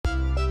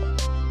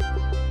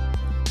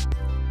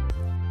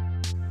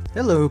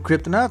Hello,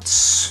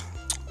 Cryptonauts.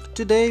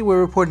 Today we're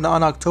reporting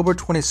on October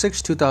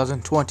 26,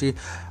 2020.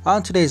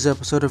 On today's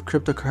episode of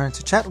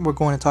Cryptocurrency Chat, we're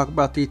going to talk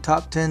about the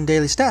top 10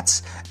 daily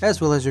stats, as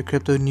well as your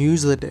crypto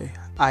news of the day.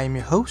 I am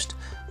your host,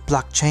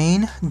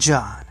 Blockchain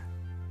John.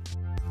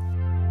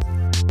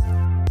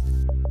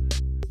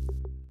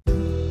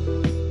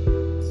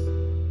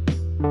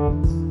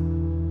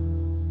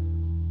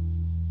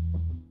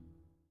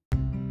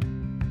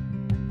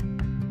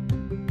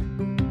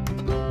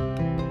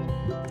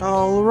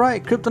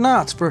 Alright,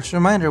 Cryptonauts, first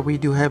reminder, we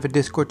do have a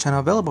Discord channel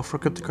available for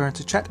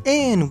Cryptocurrency Chat,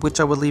 in which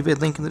I will leave a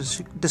link in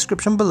the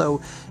description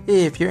below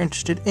if you're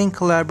interested in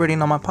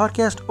collaborating on my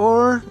podcast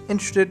or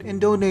interested in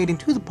donating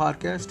to the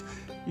podcast.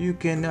 You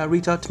can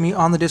reach out to me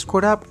on the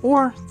Discord app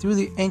or through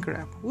the Anchor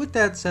app. With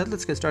that said,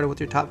 let's get started with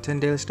your top 10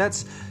 daily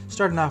stats,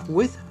 starting off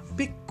with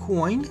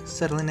Bitcoin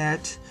settling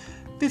at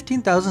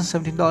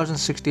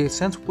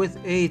 $15,017.68 with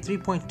a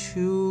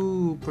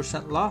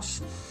 3.2%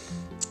 loss.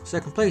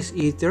 Second place,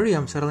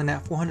 Ethereum settling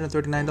at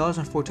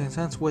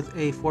 $439.14 with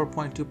a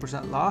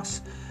 4.2%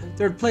 loss.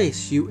 Third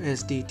place,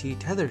 USDT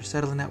Tether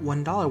settling at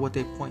 $1 with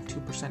a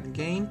 0.2%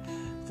 gain.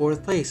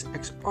 Fourth place,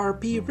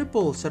 XRP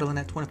Ripple settling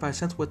at 25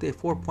 cents with a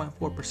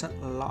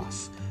 4.4%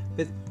 loss.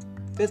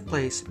 Fifth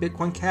place,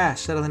 Bitcoin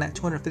Cash settling at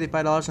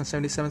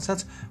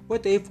 $255.77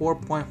 with a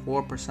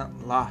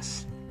 4.4%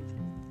 loss.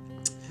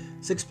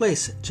 Sixth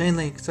place,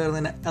 Chainlink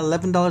settling at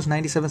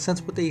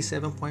 $11.97 with a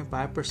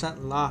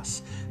 7.5%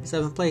 loss.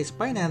 Seventh place,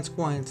 Binance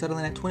Coin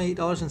settling at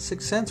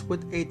 $28.06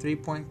 with a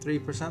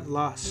 3.3%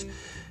 loss.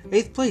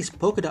 Eighth place,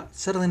 Polkadot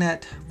settling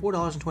at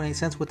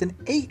 $4.28 with an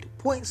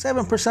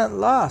 8.7%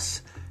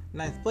 loss.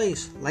 Ninth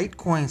place,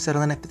 Litecoin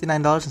settling at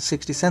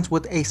 $59.60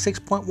 with a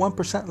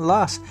 6.1%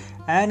 loss.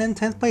 And in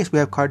 10th place, we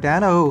have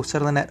Cardano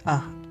settling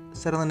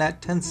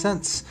at 10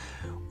 cents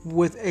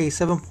with a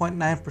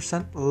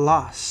 7.9%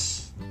 loss.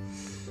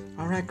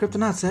 Alright,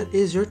 Cryptonauts, that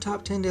is your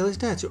top 10 daily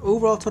stats. Your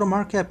overall total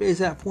market cap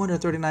is at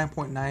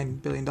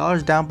 $439.9 billion,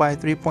 down by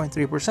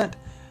 3.3%.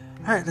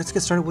 Alright, let's get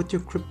started with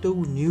your crypto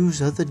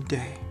news of the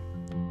day.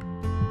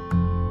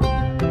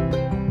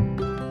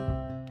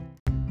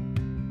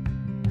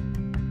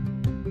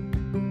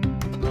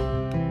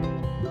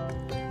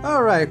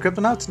 Alright,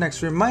 Cryptonauts,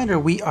 next reminder,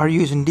 we are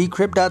using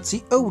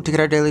Decrypt.co to get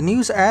our daily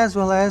news, as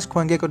well as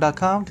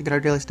CoinGecko.com to get our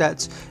daily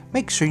stats.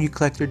 Make sure you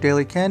collect your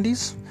daily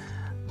candies.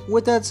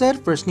 With that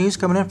said, first news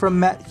coming in from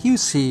Matt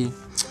Husey.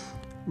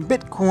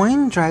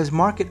 Bitcoin drives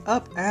market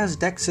up as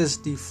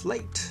DEXs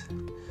deflate.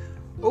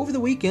 Over the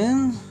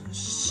weekend,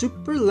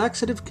 super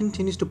laxative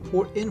continues to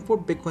pour in for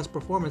Bitcoin's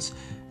performance,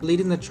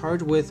 leading the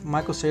charge with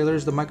Michael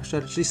Saylor, the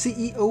MicroStrategy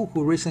CEO,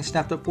 who recently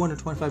snapped up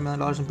 $425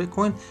 million in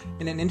Bitcoin.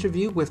 In an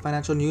interview with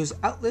financial news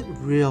outlet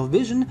Real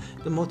Vision,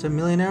 the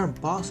multimillionaire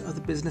boss of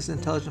the business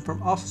intelligence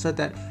firm also said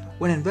that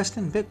when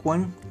investing in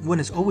Bitcoin,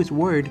 one is always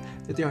worried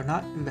that they are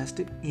not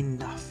invested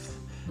enough.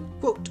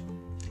 Quote,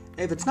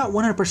 if it's not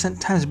 100%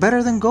 times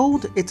better than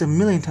gold, it's a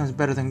million times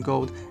better than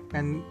gold,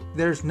 and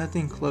there's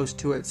nothing close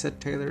to it, said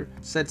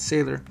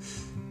Saylor.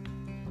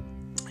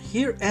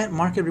 Here at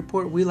Market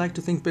Report, we like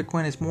to think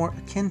Bitcoin is more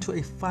akin to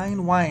a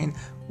fine wine,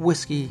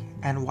 whiskey,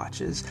 and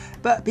watches,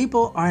 but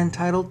people are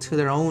entitled to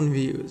their own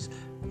views.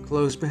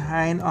 Close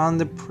behind on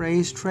the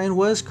praise train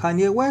was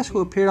Kanye West,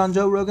 who appeared on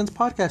Joe Rogan's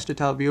podcast to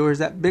tell viewers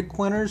that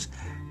Bitcoiners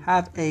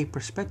have a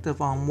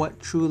perspective on what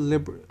true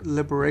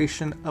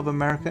liberation of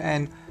America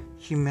and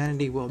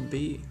humanity will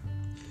be.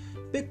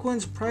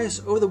 Bitcoin's price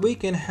over the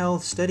weekend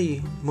held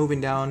steady, moving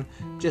down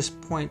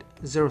just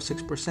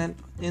 0.06%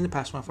 in the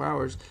past 24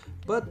 hours.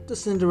 But the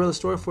Cinderella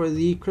story for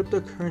the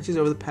cryptocurrencies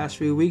over the past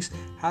few weeks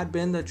had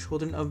been the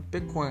children of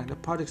Bitcoin, the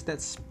projects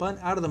that spun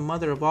out of the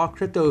mother of all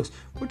cryptos.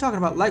 We're talking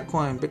about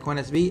Litecoin, Bitcoin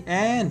SV,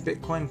 and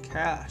Bitcoin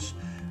Cash.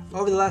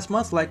 Over the last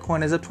month,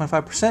 Litecoin is up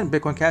 25%,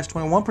 Bitcoin Cash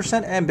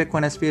 21%, and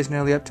Bitcoin SV is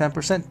nearly up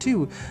 10%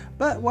 too.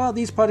 But while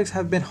these projects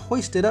have been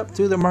hoisted up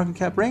through the market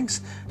cap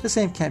ranks, the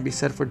same can't be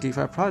said for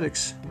DeFi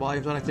projects.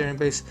 Volumes on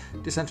Ethereum-based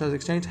decentralized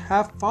exchange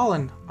have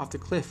fallen off the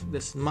cliff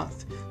this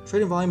month.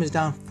 Trading volume is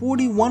down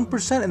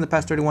 41% in the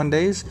past 31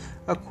 days,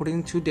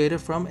 according to data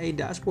from a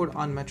dashboard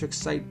on metrics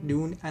site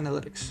Dune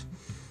Analytics.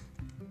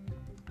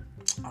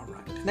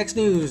 Alright, next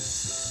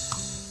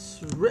news,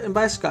 written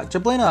by Scott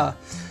Jablina.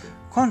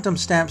 Quantum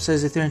Stamp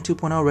says Ethereum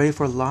 2.0 ready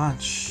for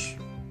launch.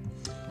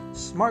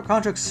 Smart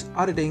contracts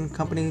auditing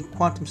company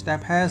Quantum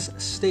Stamp has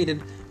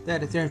stated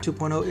that Ethereum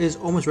 2.0 is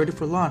almost ready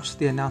for launch.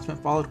 The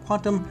announcement followed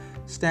Quantum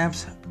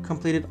Stamp's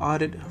completed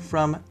audit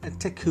from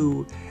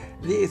Teku,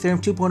 the Ethereum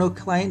 2.0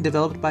 client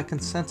developed by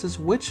Consensus,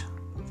 which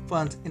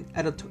funds an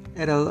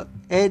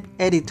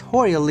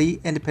editorially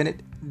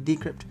independent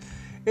Decrypt.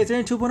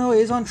 Ethereum 2.0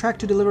 is on track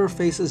to deliver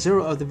phase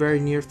 0 of the very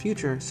near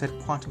future, said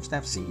Quantum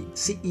Stamp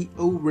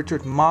CEO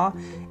Richard Ma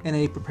in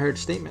a prepared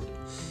statement.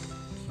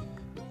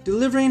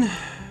 Delivering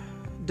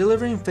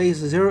phase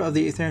 0 of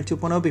the Ethereum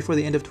 2.0 before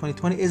the end of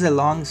 2020 is a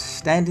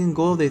long-standing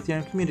goal of the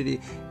Ethereum community.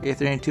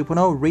 Ethereum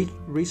 2.0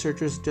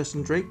 researchers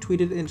Justin Drake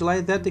tweeted in July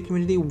that the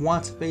community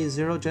wants phase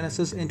 0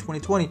 genesis in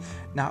 2020,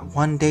 not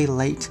one day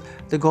late.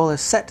 The goal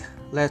is set.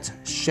 Let's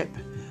ship.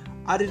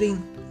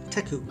 Auditing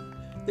Teku.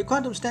 The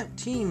Quantum Stamp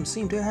team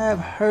seem to have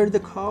heard the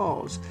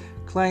calls.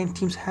 Client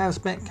teams have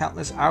spent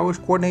countless hours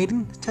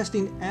coordinating,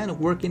 testing, and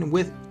working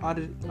with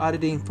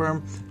auditing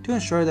firm to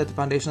ensure that the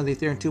foundation of the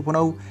Ethereum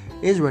 2.0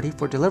 is ready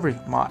for delivery.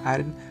 Ma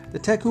added, the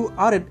Teku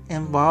audit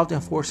involved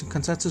enforcing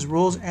consensus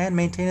rules and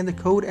maintaining the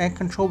code and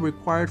control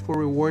required for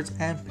rewards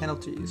and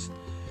penalties.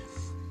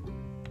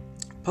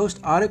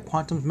 Post-audit,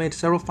 Quantum made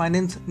several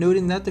findings,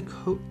 noting that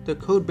the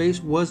code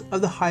base was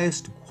of the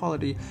highest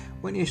quality.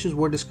 When issues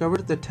were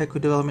discovered, the Teku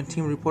development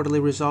team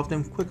reportedly resolved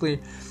them quickly.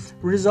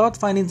 Resolved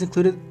findings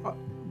included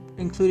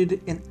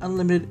an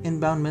unlimited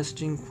inbound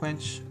messaging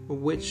quench,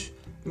 which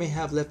may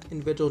have left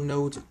individual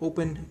nodes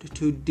open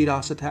to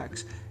DDoS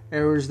attacks,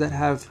 errors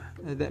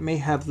that may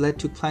have led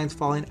to clients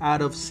falling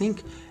out of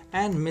sync,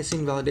 and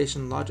missing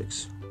validation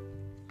logics.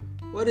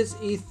 What is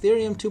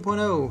Ethereum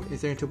 2.0?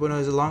 Ethereum 2.0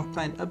 is a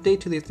long-planned update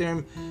to the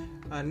Ethereum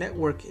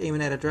network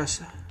aiming at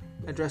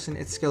addressing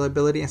its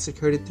scalability and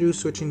security through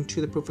switching to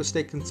the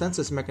proof-of-stake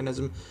consensus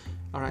mechanism.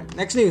 Alright,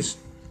 next news.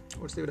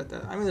 Let's leave it at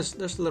that. I mean,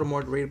 there's a little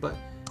more to read, but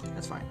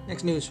that's fine.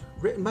 Next news,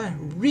 written by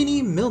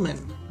Rini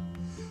Millman.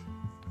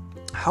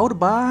 How to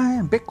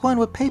buy Bitcoin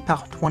with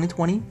PayPal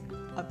 2020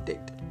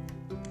 update.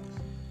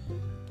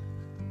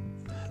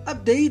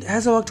 Update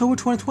as of October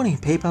 2020,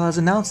 PayPal has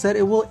announced that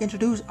it will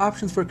introduce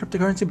options for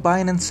cryptocurrency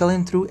buying and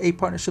selling through a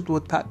partnership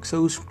with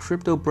Paxos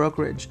crypto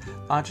brokerage.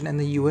 Launching in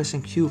the US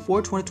in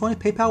Q4 2020,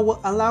 PayPal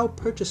will allow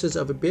purchases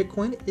of a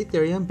Bitcoin,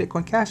 Ethereum,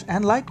 Bitcoin Cash,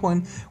 and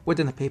Litecoin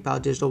within the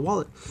PayPal digital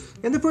wallet.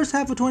 In the first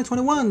half of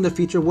 2021, the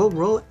feature will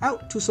roll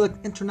out to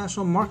select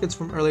international markets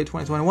from early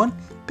 2021.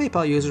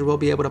 PayPal users will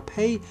be able to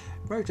pay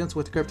merchants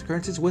with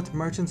cryptocurrencies, with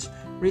merchants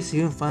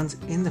receiving funds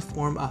in the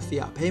form of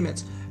fiat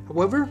payments.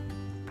 However,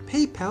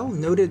 PayPal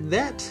noted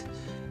that,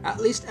 at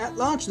least at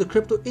launch, the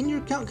crypto in your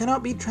account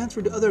cannot be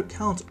transferred to other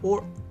accounts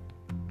or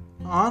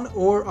on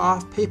or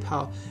off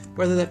PayPal.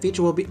 Whether that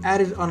feature will be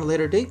added on a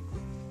later date,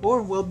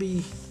 or what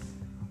the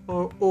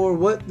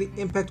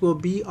impact will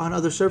be on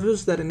other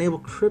services that enable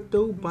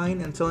crypto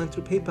buying and selling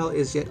through PayPal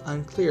is yet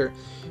unclear.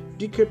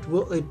 Decrypt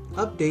will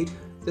update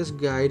this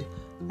guide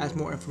as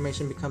more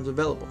information becomes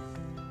available.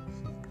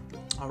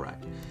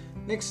 Alright,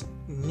 next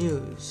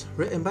news,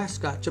 written by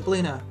Scott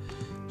Cipollina.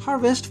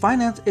 Harvest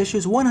Finance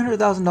issues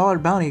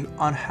 $100,000 bounty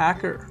on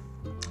hacker.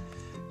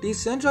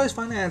 Decentralized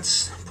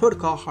finance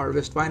protocol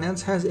Harvest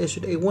Finance has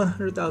issued a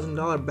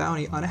 $100,000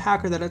 bounty on a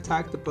hacker that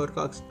attacked the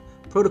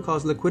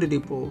protocol's liquidity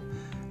pool.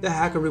 The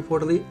hacker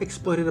reportedly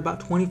exploited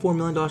about $24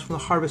 million from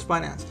the Harvest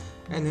Finance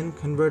and then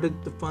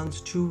converted the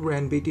funds to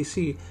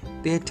RANBTC.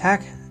 The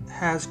attack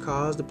has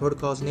caused the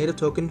protocol's native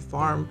token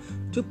farm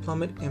to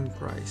plummet in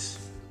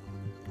price.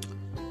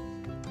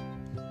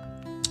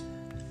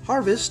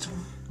 Harvest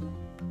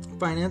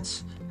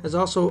Finance has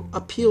also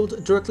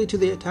appealed directly to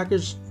the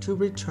attackers to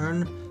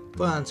return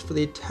funds. For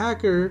the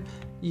attacker,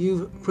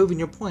 you've proven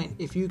your point.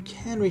 If you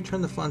can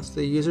return the funds to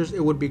the users,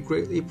 it would be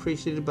greatly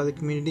appreciated by the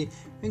community,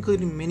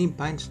 including many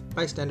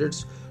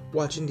bystanders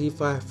watching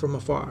DeFi from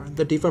afar.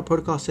 The DeFi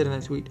protocol said in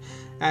a tweet,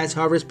 as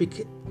Harvest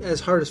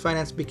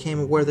Finance became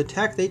aware of the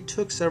attack, they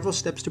took several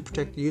steps to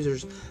protect the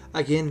users.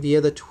 Again,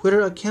 via the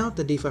Twitter account,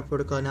 the DeFi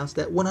protocol announced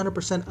that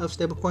 100% of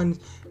stablecoins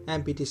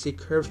and BTC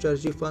Curve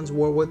strategy funds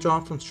were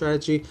withdrawn from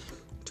strategy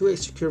to a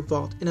secure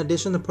vault. In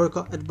addition, the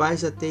protocol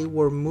advised that they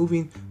were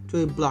moving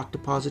to a block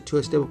deposit to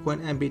a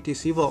stablecoin and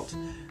BTC vault.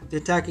 The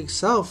attack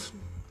itself,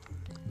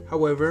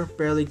 however,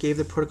 barely gave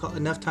the protocol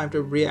enough time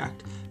to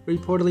react,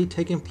 reportedly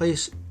taking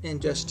place in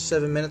just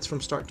 7 minutes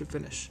from start to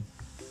finish.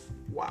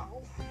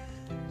 Wow.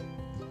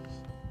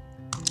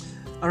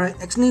 Alright,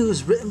 next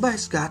news, written by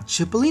Scott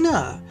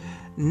Cipollina.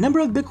 Number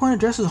of Bitcoin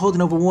addresses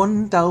holding over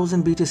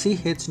 1,000 BTC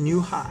hits new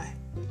high.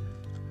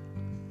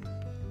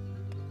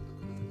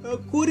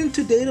 According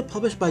to data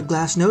published by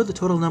Glassnode, the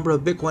total number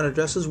of Bitcoin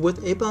addresses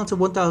with a balance of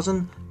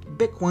 1,000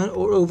 Bitcoin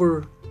or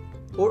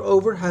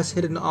over has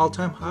hit an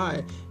all-time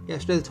high.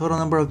 Yesterday, the total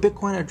number of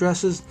Bitcoin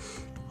addresses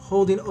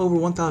holding over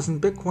 1,000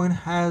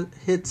 Bitcoin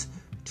hits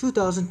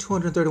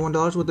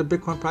 $2,231, with the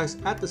Bitcoin price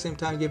at the same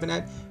time given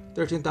at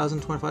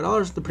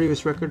 $13,025. The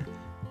previous record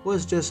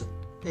was just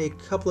a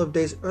couple of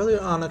days earlier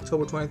on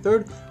October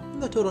 23rd, when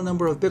the total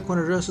number of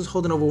Bitcoin addresses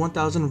holding over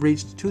 1,000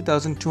 reached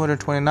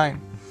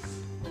 2,229.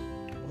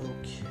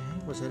 Okay,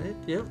 was that it?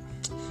 Yep.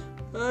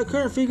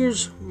 Current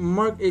figures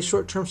mark a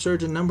short-term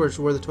surge in numbers,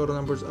 where the total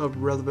numbers of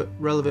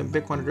relevant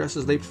Bitcoin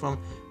addresses leaped from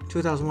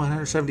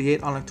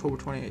 2,178 on October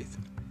 28th.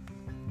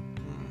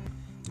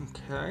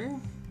 Okay.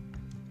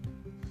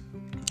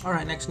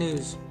 Alright, next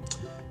news.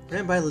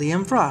 Written by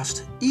Liam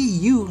Frost.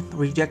 EU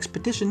rejects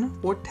petition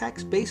for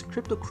tax-based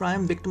crypto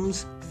crime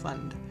victims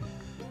fund.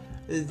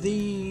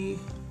 The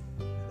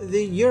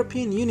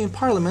European Union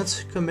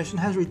Parliament's Commission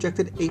has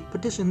rejected a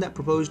petition that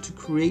proposed to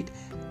create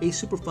a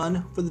super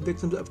fund for the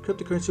victims of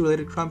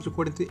cryptocurrency-related crimes,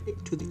 according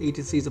to the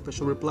agency's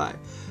official reply.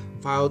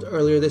 Filed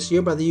earlier this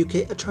year by the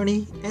UK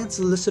attorney and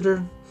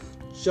solicitor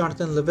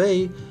Jonathan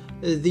Levey,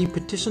 the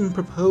petition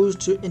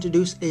proposed to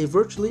introduce a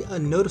virtually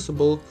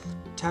unnoticeable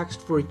tax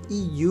for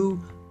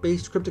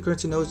EU-based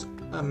cryptocurrency nodes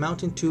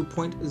amounting to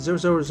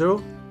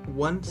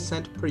 0.0001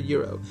 cent per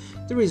euro.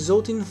 The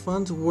resulting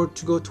funds were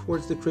to go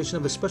towards the creation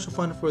of a special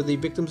fund for the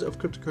victims of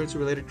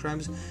cryptocurrency-related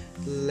crimes,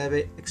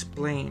 Levy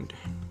explained.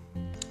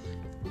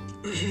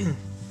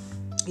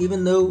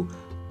 Even though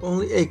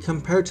only a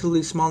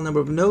comparatively small number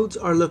of nodes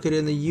are located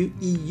in the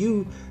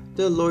EU,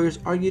 the lawyers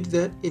argued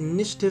that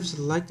initiatives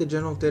like the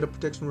General Data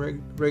Protection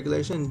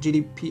Regulation and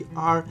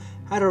GDPR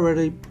had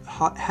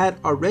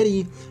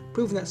already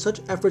proven that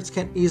such efforts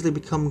can easily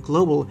become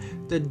global.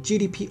 The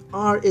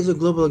GDPR is a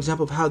global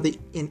example of how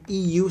an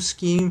EU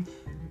scheme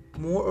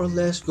more or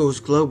less goes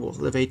global,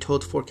 Levy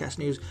told Forecast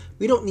News.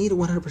 We don't need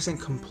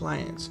 100%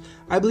 compliance.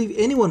 I believe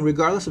anyone,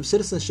 regardless of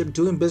citizenship,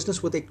 doing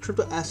business with a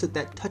crypto asset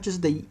that touches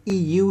the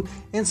EU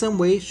in some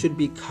way should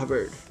be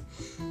covered.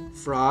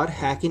 Fraud,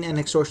 hacking, and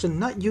extortion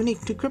not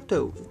unique to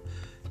crypto.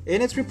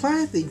 In its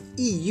reply, the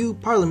EU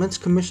Parliament's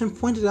Commission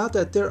pointed out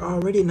that there are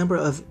already a number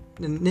of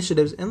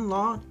initiatives in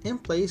law in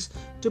place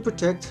to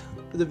protect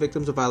the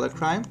victims of violent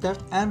crime,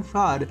 theft, and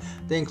fraud.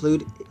 They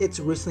include its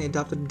recently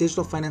adopted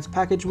digital finance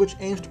package, which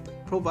aims to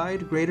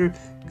provide greater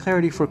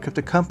clarity for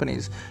crypto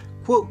companies.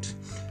 Quote,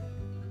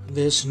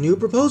 "This new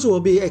proposal will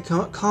be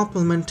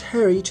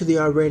complementary to the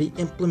already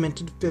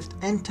implemented fifth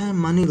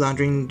anti-money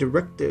laundering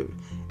directive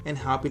in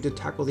helping to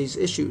tackle these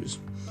issues,"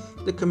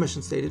 the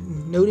Commission stated,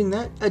 noting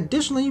that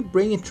additionally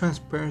bringing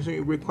transparency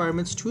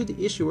requirements to the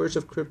issuers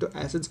of crypto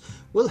assets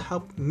will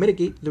help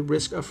mitigate the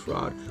risk of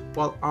fraud,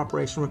 while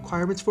operational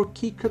requirements for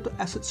key crypto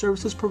asset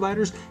services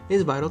providers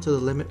is vital to the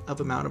limit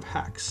of amount of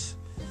hacks.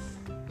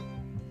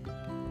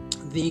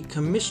 The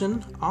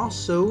Commission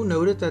also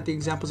noted that the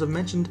examples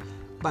mentioned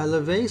by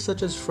Levy,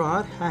 such as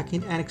fraud,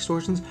 hacking, and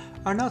extortions,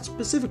 are not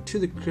specific to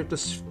the crypto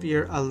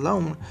sphere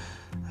alone.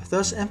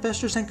 Thus,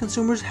 investors and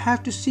consumers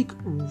have to seek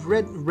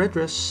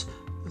redress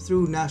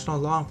through national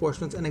law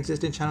enforcement and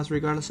existing channels,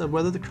 regardless of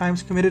whether the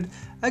crimes committed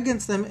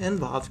against them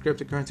involve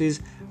cryptocurrencies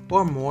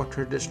or more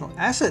traditional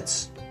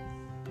assets.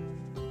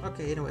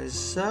 Okay,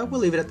 anyways, we'll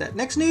leave it at that.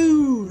 Next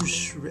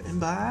news, written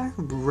by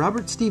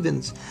Robert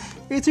Stevens.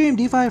 Ethereum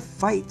DeFi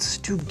fights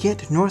to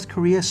get North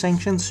Korea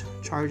sanctions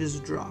charges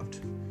dropped.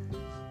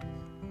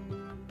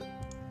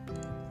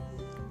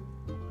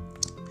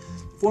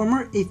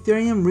 Former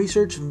Ethereum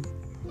research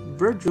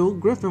Virgil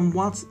Griffin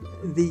wants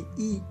the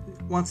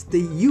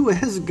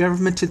U.S.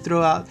 government to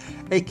throw out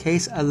a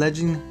case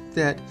alleging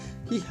that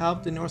he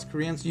helped the North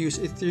Koreans use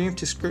Ethereum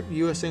to skirt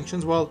U.S.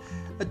 sanctions while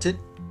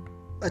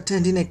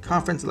attending a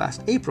conference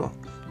last April.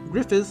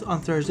 Griffith on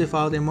Thursday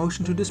filed a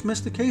motion to dismiss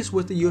the case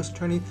with the U.S.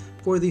 Attorney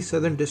for the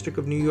Southern District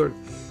of New York.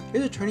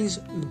 His attorneys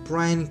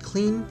Brian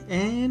Klein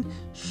and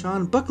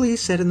Sean Buckley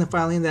said in the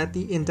filing that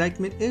the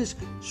indictment is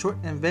short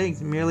and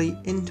vague, merely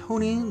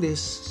intoning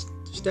this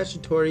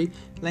statutory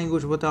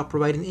language without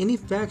providing any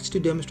facts to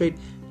demonstrate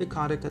the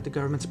conduct that the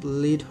government's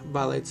believed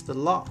violates the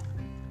law.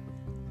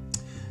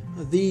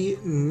 The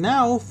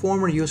now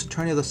former U.S.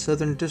 Attorney of the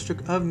Southern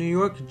District of New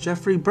York,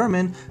 Jeffrey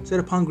Berman, said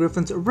upon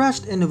Griffin's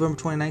arrest in November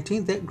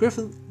 2019 that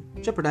Griffin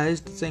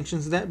jeopardized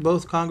sanctions that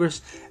both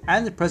Congress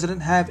and the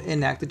President have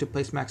enacted to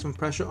place maximum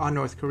pressure on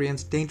North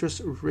Korea's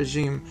dangerous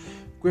regime.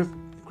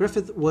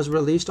 Griffith was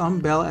released on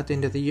bail at the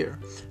end of the year.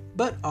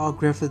 But all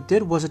Griffith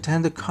did was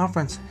attend the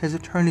conference, his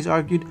attorneys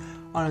argued,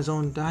 on his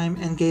own dime,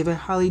 and gave a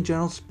highly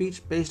general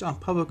speech based on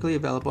publicly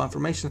available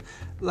information,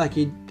 like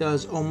he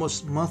does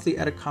almost monthly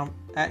at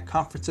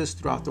conferences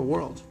throughout the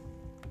world.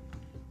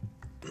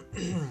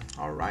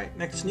 Alright,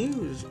 next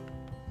news.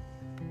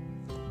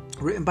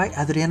 Written by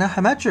Adriana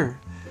Hamacher.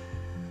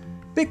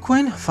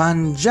 Bitcoin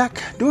fan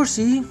Jack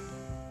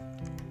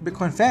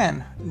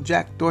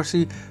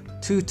Dorsey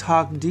to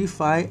talk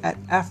DeFi at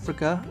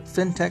Africa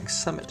FinTech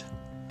Summit.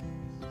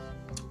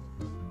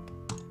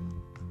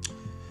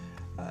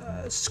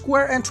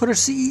 Square and Twitter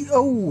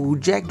CEO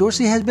Jack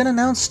Dorsey has been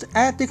announced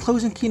at the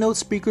closing keynote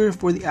speaker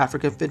for the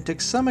African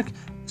FinTech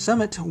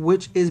Summit,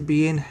 which is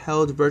being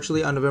held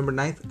virtually on November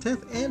 9th,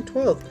 10th, and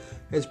 12th.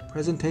 His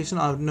presentation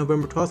on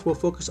November 12th will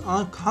focus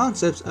on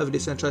concepts of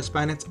decentralized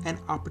finance and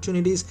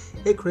opportunities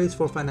it creates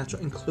for financial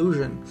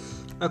inclusion,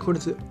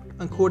 according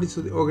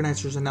to the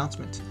organizer's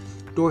announcement.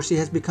 Dorsey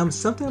has become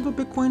something of a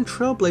Bitcoin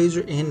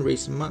trailblazer in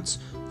recent months.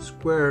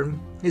 Square,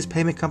 his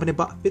payment company,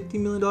 bought $50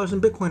 million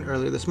in Bitcoin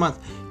earlier this month.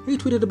 He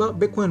tweeted about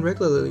Bitcoin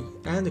regularly,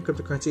 and the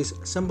cryptocurrency's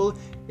symbol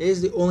is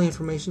the only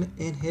information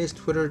in his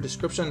Twitter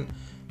description.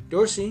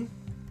 Dorsey,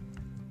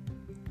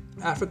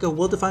 Africa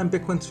will define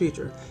Bitcoin's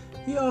future.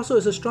 He also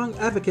is a strong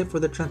advocate for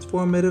the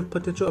transformative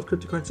potential of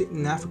cryptocurrency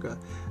in Africa.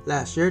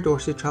 Last year,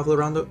 Dorsey traveled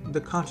around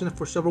the continent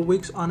for several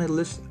weeks on a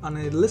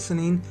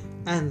listening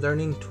and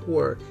learning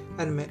tour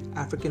and met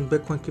African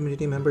Bitcoin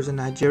community members in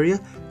Nigeria,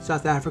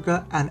 South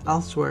Africa, and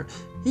elsewhere.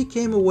 He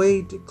came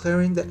away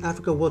declaring that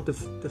Africa will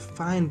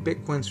define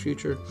Bitcoin's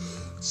future.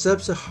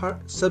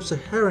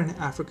 Sub-Saharan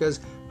Africa's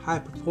high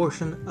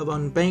proportion of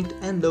unbanked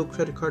and low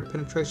credit card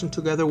penetration,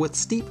 together with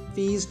steep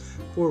fees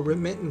for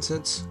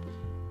remittances,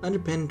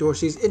 underpin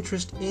Dorsey's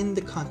interest in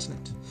the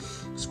continent.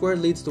 Square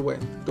leads the way.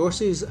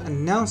 Dorsey's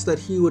announced that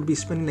he would be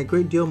spending a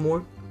great deal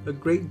more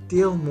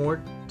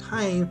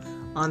time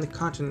on the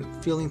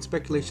continent, fueling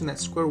speculation that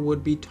Square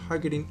would be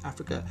targeting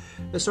Africa.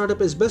 The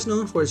startup is best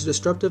known for its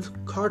disruptive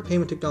card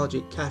payment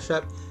technology, Cash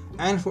App,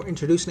 and for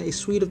introducing a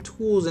suite of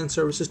tools and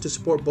services to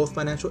support both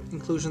financial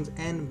inclusions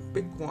and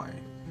Bitcoin.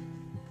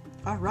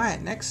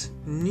 Alright, next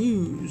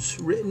news,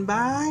 written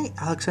by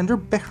Alexander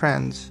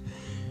Behrens.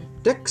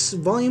 DEX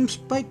volume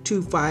spiked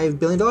to $5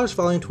 billion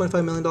following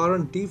 $25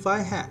 million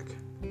DeFi hack.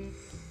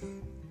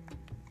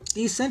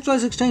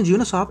 Decentralized exchange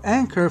Uniswap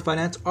and Curve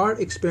Finance are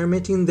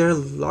experimenting their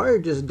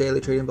largest daily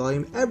trading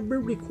volume ever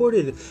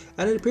recorded,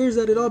 and it appears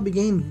that it all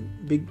began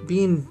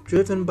being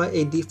driven by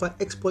a DeFi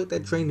exploit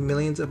that drained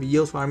millions of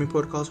yield farming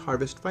protocols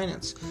Harvest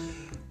Finance.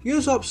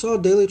 Uniswap saw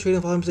daily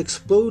trading volumes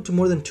explode to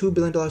more than $2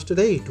 billion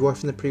today,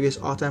 dwarfing the previous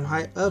all-time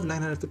high of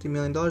 $950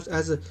 million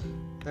as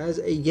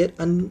a yet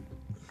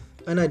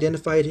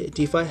unidentified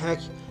DeFi hack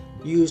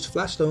used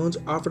flash loans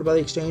offered by the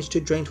exchange to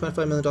drain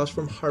 $25 million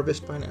from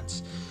Harvest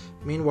Finance.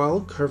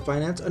 Meanwhile, Curve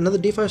Finance, another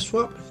DeFi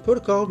swap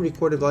protocol,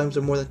 recorded volumes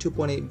of more than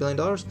 $2.8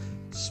 billion,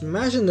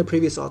 smashing the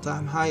previous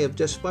all-time high of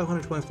just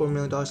 $524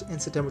 million in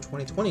September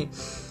 2020.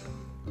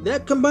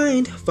 That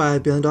combined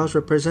 $5 billion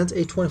represents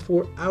a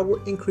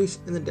 24-hour increase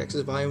in the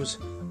DEX's volumes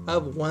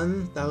of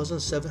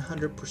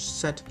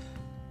 1,700%.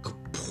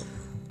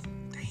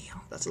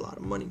 Damn, that's a lot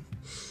of money.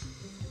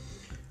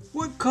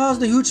 What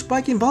caused the huge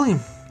spike in volume?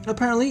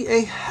 Apparently,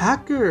 a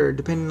hacker,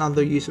 depending on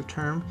the use of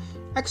term,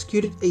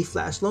 executed a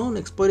flash loan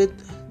exploited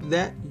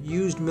that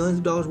used millions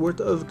of dollars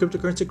worth of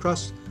cryptocurrency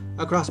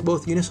across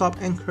both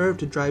Uniswap and Curve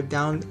to drive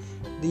down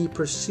the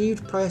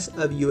perceived price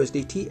of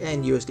USDT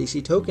and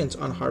USDC tokens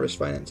on Harvest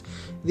Finance.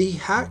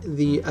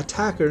 The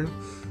attacker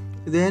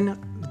then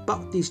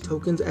bought these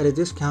tokens at a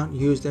discount,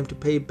 used them to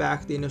pay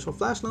back the initial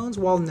flash loans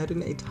while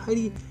netting a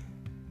tidy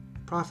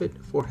profit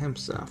for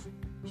himself.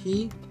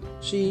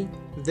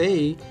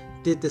 They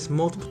did this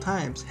multiple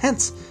times,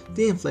 hence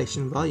the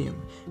inflation volume.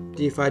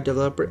 DeFi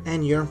developer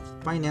and Yearn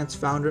Finance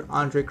founder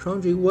Andre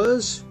Cronje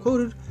was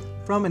quoted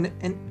from an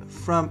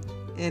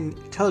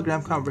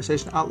Telegram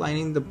conversation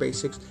outlining the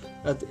basics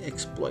of the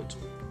exploit.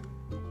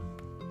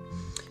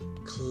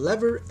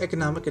 Clever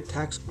economic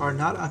attacks are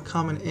not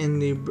uncommon in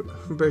the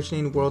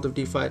burgeoning world of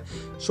DeFi,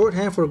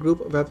 shorthand for a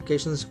group of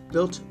applications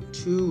built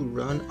to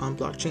run on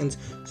blockchains,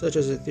 such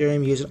as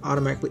Ethereum, use an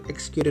automatically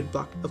executed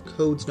block of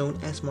codes known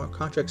as smart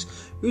contracts.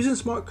 Using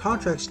smart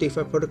contracts,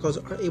 DeFi protocols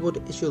are able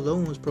to issue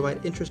loans,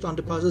 provide interest on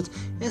deposits,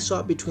 and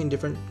swap between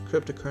different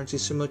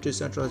cryptocurrencies similar to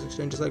centralized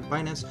exchanges like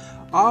Binance,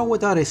 all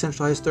without a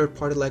centralized third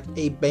party like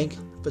a bank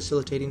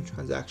facilitating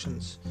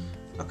transactions.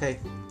 Okay,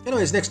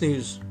 anyways, next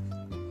news.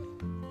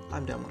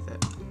 I'm done with it.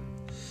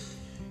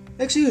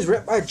 Next news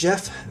read by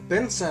Jeff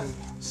Benson.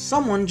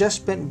 Someone just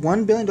spent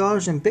 $1 billion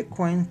in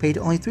Bitcoin, paid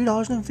only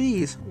 $3 in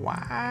fees.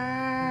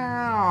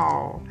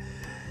 Wow.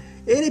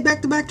 In a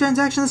back-to-back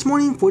transaction this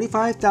morning,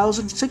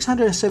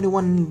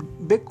 45,671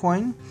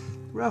 Bitcoin,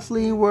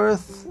 roughly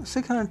worth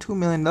 $602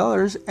 million,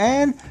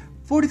 and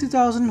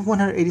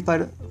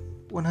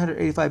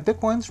 42,185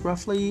 Bitcoins,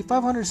 roughly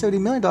 $570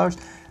 million,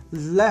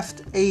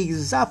 left a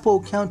Zappo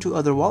account to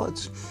other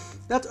wallets.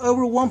 That's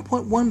over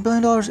 $1.1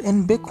 billion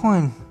in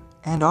Bitcoin,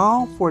 and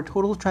all for a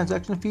total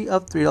transaction fee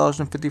of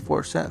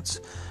 $3.54.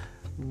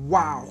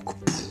 Wow.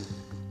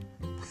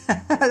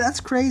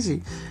 That's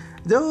crazy.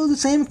 Though the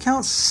same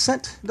account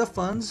sent the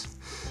funds,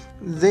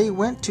 they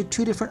went to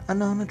two different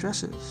unknown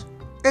addresses.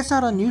 It's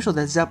not unusual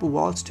that Zappo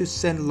wallets to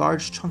send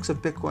large chunks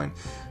of Bitcoin,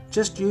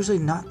 just usually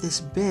not this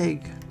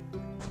big.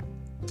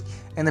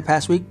 In the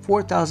past week,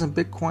 4,000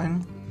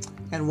 Bitcoin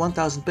and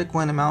 1,000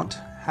 Bitcoin amount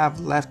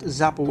have left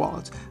Zappo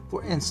wallets,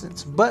 for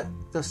instance, but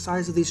the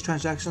size of these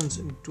transactions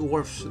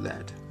dwarfs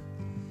that.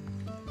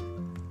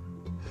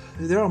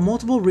 There are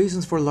multiple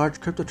reasons for large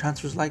crypto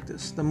transfers like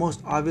this. The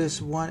most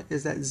obvious one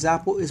is that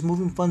Zappo is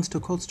moving funds to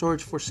cold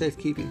storage for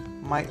safekeeping.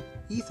 My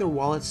Ether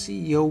wallet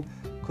CEO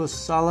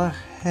Kosala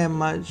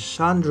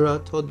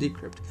Hemachandra told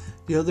Decrypt.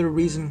 The other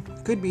reason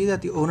could be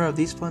that the owner of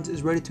these funds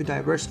is ready to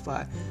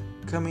diversify.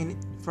 Coming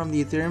from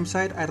the Ethereum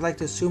side, I'd like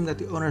to assume that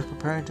the owner is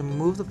preparing to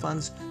move the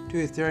funds to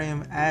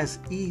Ethereum as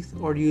ETH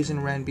or using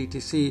RAND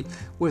BTC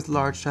with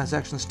large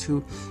transactions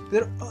too.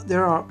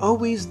 There are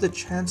always the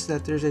chance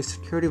that there's a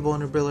security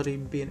vulnerability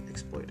being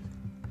exploited.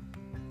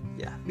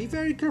 Yeah, be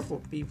very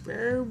careful. Be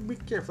very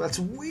careful. That's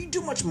way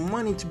too much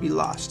money to be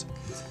lost.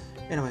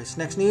 Anyways,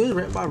 next news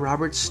written by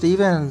Robert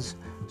Stevens.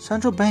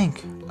 Central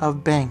Bank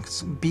of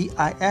Banks,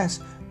 BIS,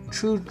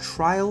 true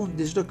trial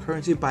digital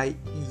currency by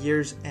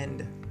year's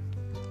end.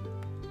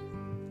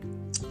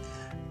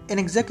 An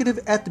executive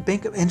at the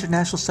Bank of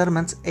International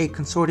Settlements, a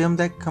consortium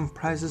that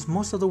comprises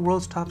most of the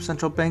world's top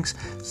central banks,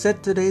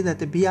 said today that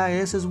the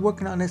BIS is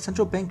working on a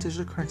central bank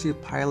digital currency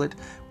pilot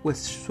with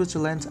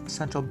Switzerland's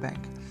central bank.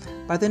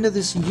 By the end of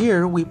this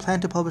year, we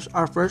plan to publish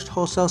our first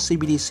wholesale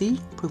CBDC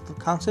proof of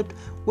concept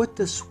with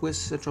the Swiss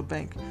central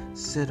bank,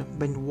 said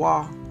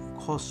Benoit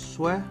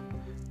Cossuet,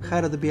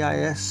 head of the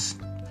BIS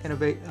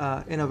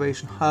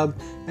Innovation Hub,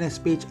 in a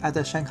speech at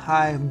the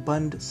Shanghai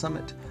Bund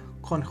Summit.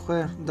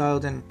 Conrad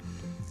Dalden.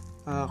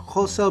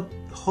 Wholesale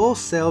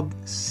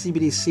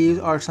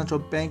CBDCs are central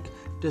bank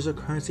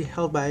digital currency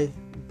held by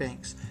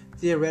banks.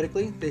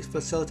 Theoretically, they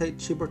facilitate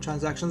cheaper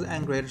transactions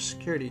and greater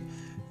security.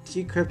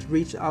 Decrypt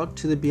reached out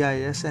to the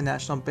BIS and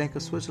National Bank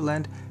of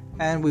Switzerland,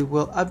 and we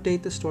will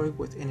update the story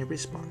with any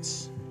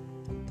response.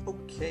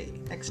 Okay,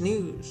 next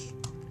news.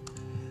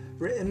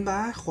 Written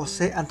by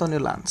Jose Antonio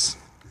Lanz.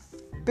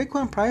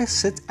 Bitcoin price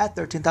sits at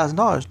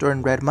 $13,000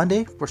 during Red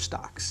Monday for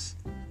stocks.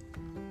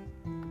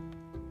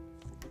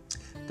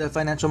 The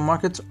financial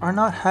markets are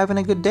not having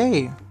a good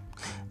day.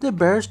 The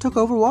bears took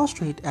over Wall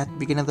Street at the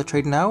beginning of the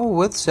trading hour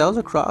with sales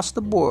across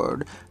the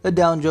board. The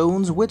Dow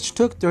Jones, which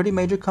took 30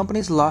 major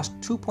companies, lost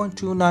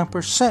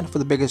 2.29% for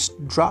the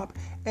biggest drop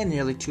in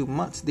nearly 2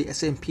 months. The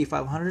S&P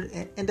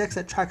 500 index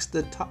that tracks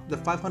the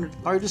 500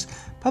 largest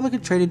publicly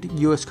traded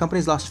U.S.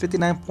 companies lost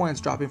 59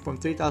 points, dropping from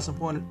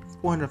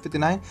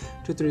 3,459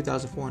 to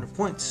 3,400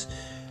 points.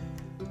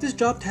 This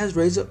drop has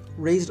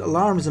raised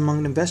alarms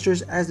among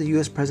investors as the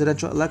U.S.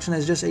 presidential election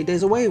is just 8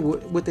 days away,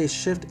 with a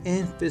shift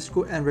in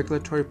fiscal and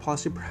regulatory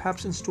policy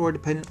perhaps in store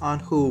depending on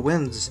who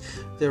wins.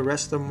 The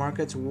rest of the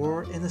markets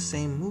were in the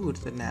same mood.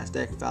 The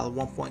Nasdaq fell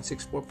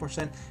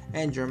 1.64%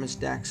 and German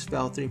DAX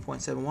fell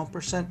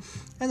 3.71%,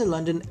 and the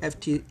London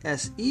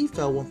FTSE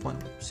fell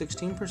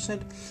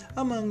 1.16%.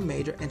 Among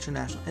major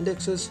international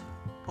indexes,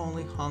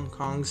 only Hong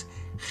Kong's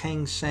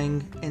Hang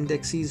Seng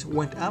indexes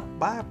went up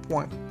by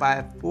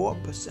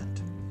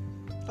 0.54%.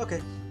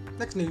 Okay,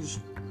 next news.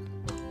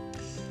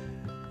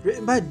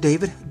 Written by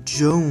David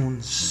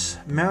Jones.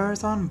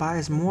 Marathon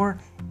buys more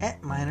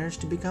Antminers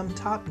to become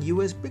top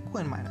U.S.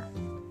 Bitcoin miner.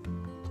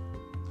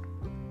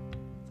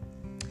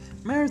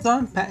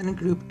 Marathon Patent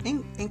Group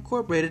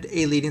Incorporated,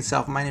 a leading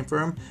self-mining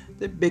firm,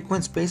 the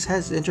Bitcoin space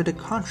has entered a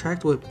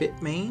contract with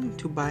Bitmain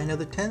to buy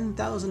another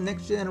 10,000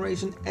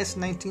 next-generation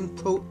S19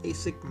 Pro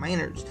ASIC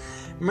miners.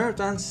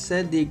 Marathon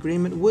said the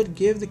agreement would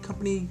give the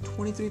company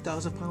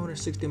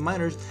 23,560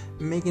 miners,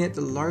 making it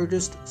the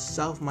largest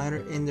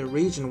self-miner in the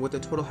region with a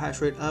total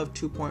hash rate of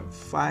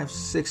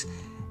 2.56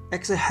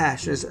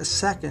 exahashes a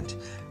second.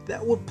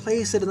 That would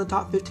place it in the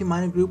top 50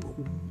 mining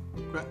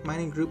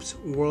groups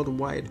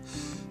worldwide.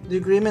 The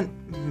agreement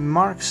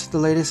marks the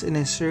latest in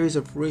a series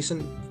of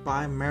recent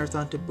by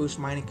Marathon to boost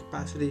mining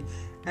capacity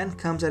and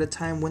comes at a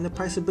time when the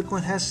price of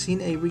Bitcoin has seen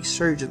a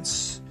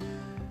resurgence.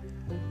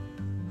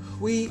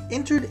 We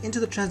entered into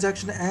the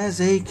transaction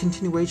as a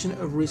continuation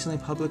of recently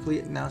publicly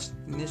announced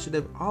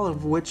initiative, all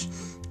of which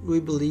we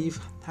believe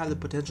have the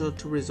potential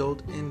to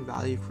result in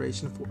value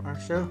creation for our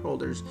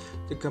shareholders,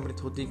 the company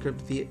told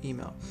Decrypt via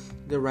email.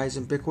 The rise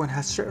in Bitcoin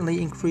has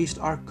certainly increased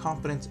our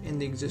confidence in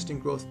the existing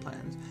growth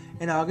plans.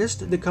 In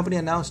August, the company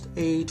announced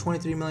a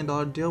 $23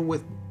 million deal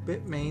with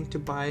Bitmain to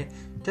buy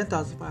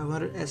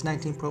 10,500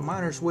 S19 Pro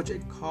miners, which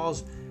it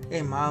calls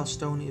a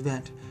milestone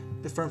event.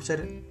 The firm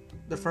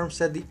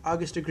said the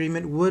August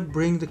agreement would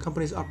bring the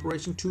company's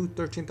operation to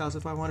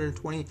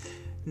 13,520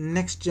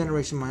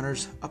 next-generation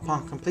miners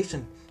upon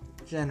completion,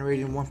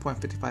 generating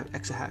 1.55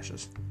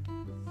 exahashes.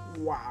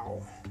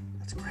 Wow,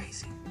 that's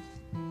crazy.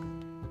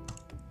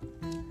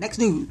 Next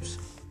news,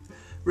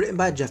 written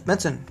by Jeff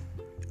Benson.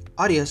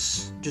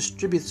 Audius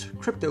distributes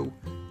crypto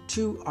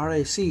to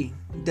RAC,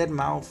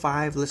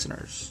 deadmau5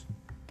 listeners.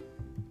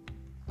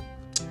 I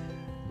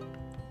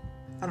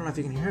don't know if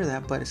you can hear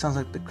that, but it sounds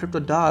like the crypto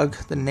dog,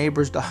 the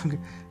neighbor's dog,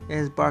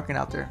 is barking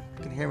out there.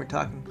 You can hear me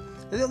talking.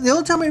 The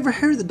only time I ever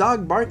hear the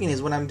dog barking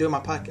is when I'm doing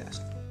my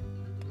podcast.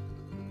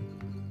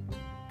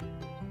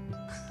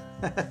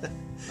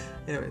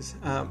 Anyways,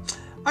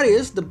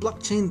 Audius, the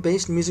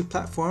blockchain-based music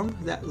platform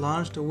that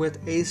launched with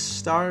a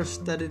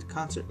star-studded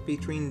concert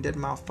featuring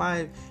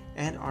deadmau5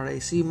 and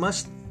RAC,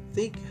 must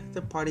think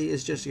the party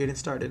is just getting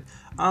started.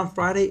 On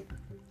Friday,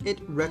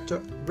 it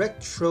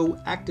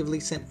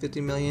retroactively sent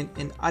 50 million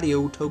in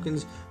audio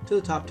tokens to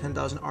the top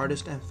 10,000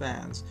 artists and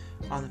fans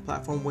on the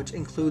platform, which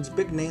includes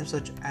big names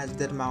such as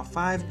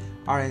deadmau5,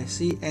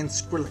 RAC, and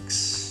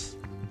Skrillex.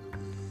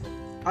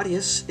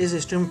 Audius is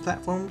a streaming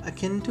platform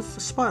akin to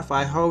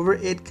Spotify. However,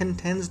 it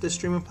contends the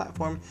streaming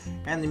platform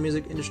and the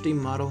music industry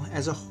model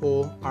as a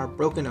whole are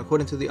broken.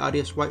 According to the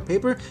Audius white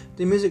paper,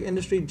 the music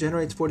industry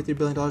generates $43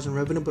 billion in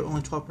revenue, but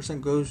only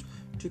 12% goes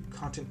to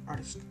content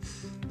artists.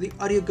 The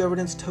audio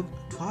governance took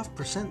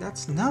 12%.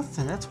 That's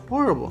nothing. That's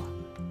horrible.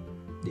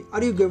 The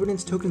audio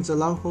governance tokens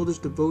allow holders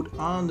to vote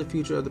on the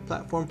future of the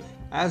platform,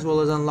 as well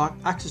as unlock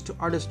access to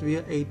artists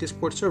via a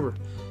Discord server.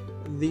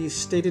 The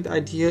stated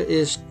idea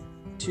is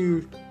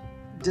to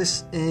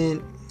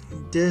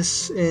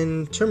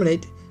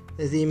disinterminate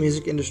the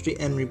music industry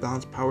and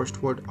rebalance powers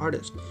toward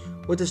artists.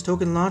 With this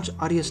token launch,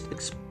 Audius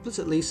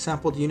explicitly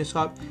sampled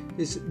Uniswap,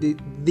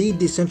 the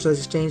decentralized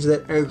exchange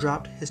that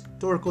airdropped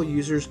historical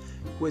users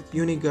with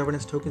Uni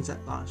governance tokens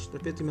at launch. The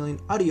 50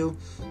 million audio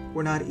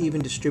were not even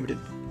distributed,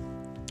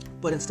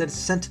 but instead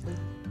sent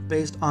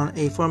based on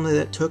a formula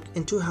that took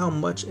into how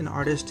much an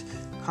artist's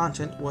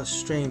content was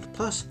streamed,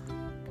 plus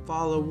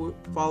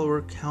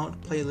follower count,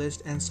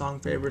 playlist, and song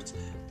favorites,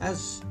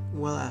 as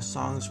well as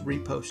songs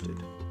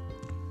reposted.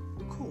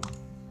 Cool.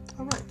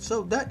 Alright,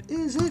 so that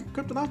is it,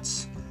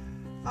 Cryptonauts.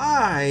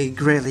 I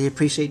greatly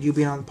appreciate you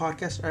being on the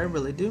podcast. I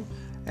really do.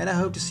 And I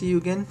hope to see you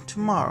again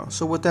tomorrow.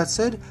 So with that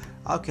said,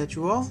 I'll catch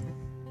you all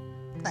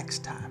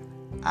next time.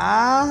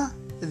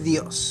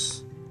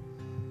 Adios.